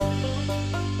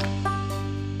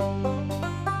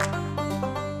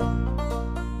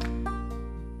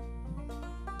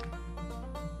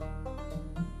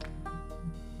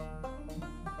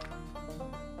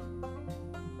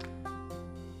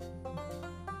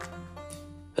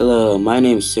Hello, my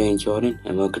name is Jaiden Jordan,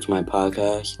 and welcome to my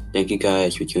podcast. Thank you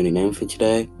guys for tuning in for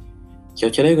today. So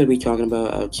today we're going to be talking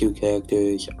about our two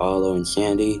characters, Arlo and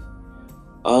Sandy.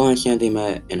 Arlo and Sandy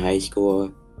met in high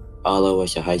school. Arlo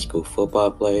was a high school football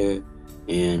player,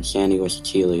 and Sandy was a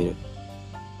cheerleader.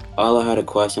 Arlo had a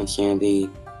crush on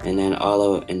Sandy, and then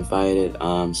Arlo invited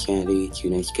Sandy to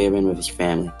Thanksgiving with his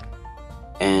family,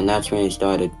 and that's when they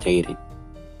started dating.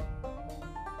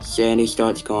 Sandy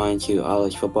starts going to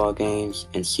Arlo's football games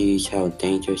and sees how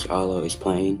dangerous Arlo is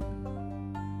playing.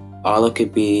 Arlo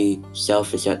could be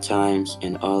selfish at times,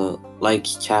 and Arlo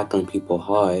likes tackling people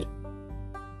hard.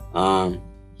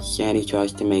 Sandy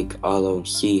tries to make Arlo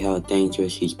see how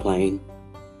dangerous he's playing,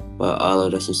 but Arlo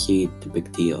doesn't see the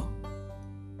big deal.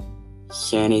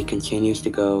 Sandy continues to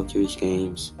go to his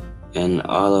games, and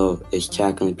Arlo is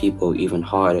tackling people even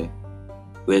harder,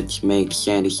 which makes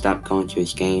Sandy stop going to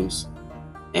his games,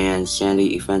 and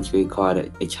Sandy eventually called a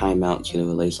timeout to the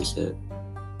relationship.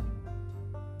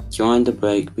 During the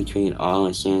break between Arlo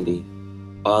and Sandy,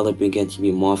 Arlo began to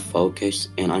be more focused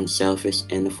and unselfish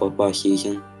in the football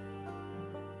season.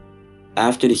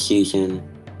 After the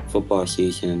football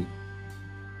season,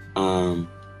 Arlo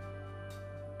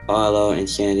and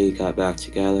Sandy got back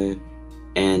together,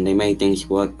 and they made things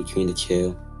work between the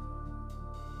two.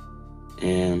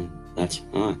 And that's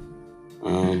all.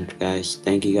 Guys,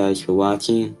 thank you guys for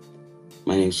watching.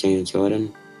 My name is Jaiden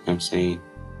Jordan. I'm saying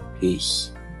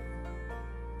peace.